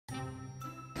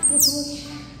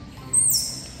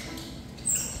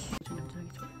남자아이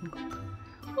저런 거.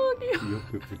 아 귀여워.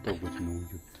 옆에 붙다고 너무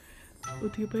귀엽다.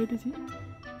 어떻게 봐야 되지?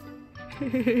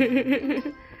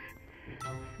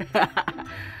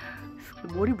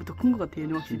 머리부터 큰 것 같아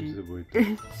얘는 확실히.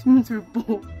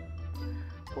 심술보.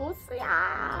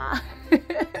 보스야.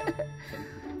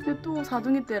 근데 또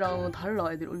사둥이 때랑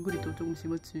달라. 애들 얼굴이 또 조금씩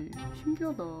맞지.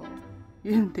 신기하다.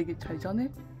 얘는 되게 잘 자네.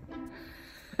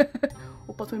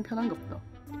 오빠 손이 편한가 보다.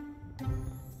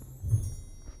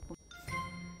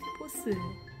 보스.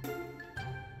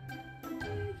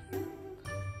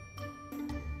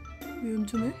 왜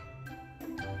얌전해?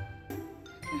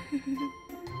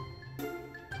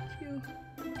 귀여워.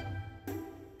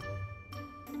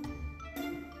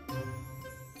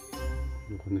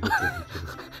 이거는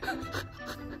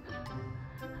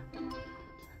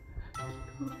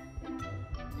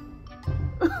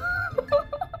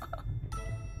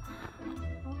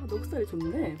아, 넉살이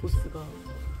좋네, 보스가.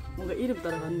 뭔가 이름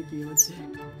따라가는 느낌이 맞지?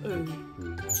 응.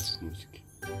 멋있게.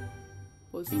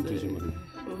 보스. 흔들지 말래.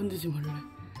 흔들지 말래.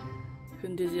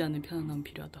 흔들지 않는 편안함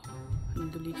필요하다.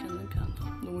 흔들리지 않는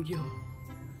편안함. 너무 귀여워.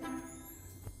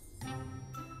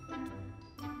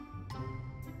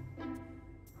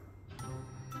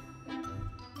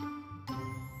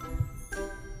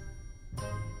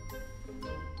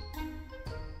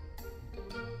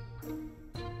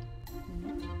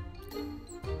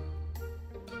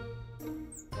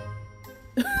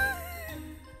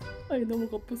 아니 너무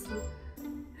가쁘어.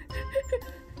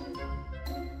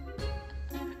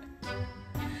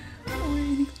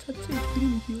 이 자체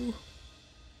그림이 귀여워.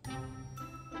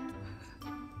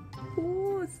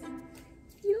 오,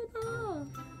 귀여다.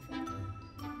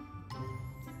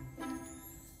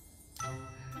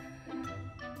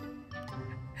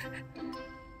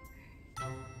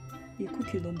 이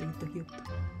쿠키를 넣으면 되겠다.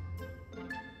 귀엽다.